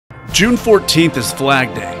June 14th is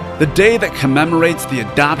Flag Day, the day that commemorates the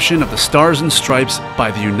adoption of the Stars and Stripes by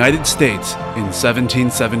the United States in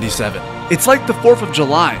 1777. It's like the 4th of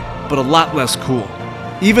July, but a lot less cool.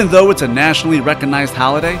 Even though it's a nationally recognized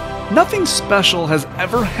holiday, nothing special has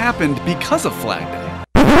ever happened because of Flag Day.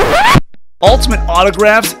 Ultimate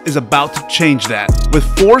Autographs is about to change that with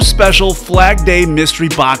 4 special Flag Day Mystery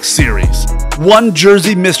Box series. 1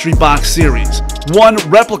 Jersey Mystery Box series, 1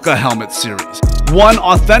 Replica Helmet series, 1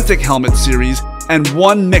 Authentic Helmet series, and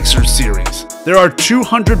 1 Mixer series. There are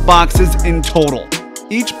 200 boxes in total.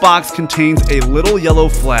 Each box contains a little yellow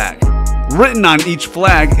flag. Written on each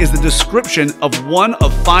flag is the description of 1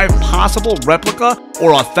 of 5 possible replica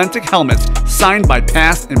or authentic helmets signed by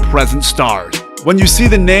past and present stars. When you see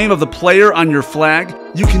the name of the player on your flag,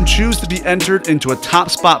 you can choose to be entered into a top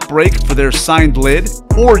spot break for their signed lid,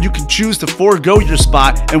 or you can choose to forego your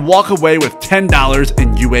spot and walk away with $10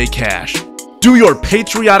 in UA cash. Do your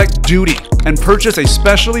patriotic duty and purchase a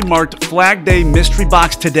specially marked Flag Day Mystery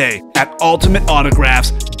Box today at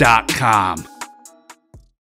ultimateautographs.com.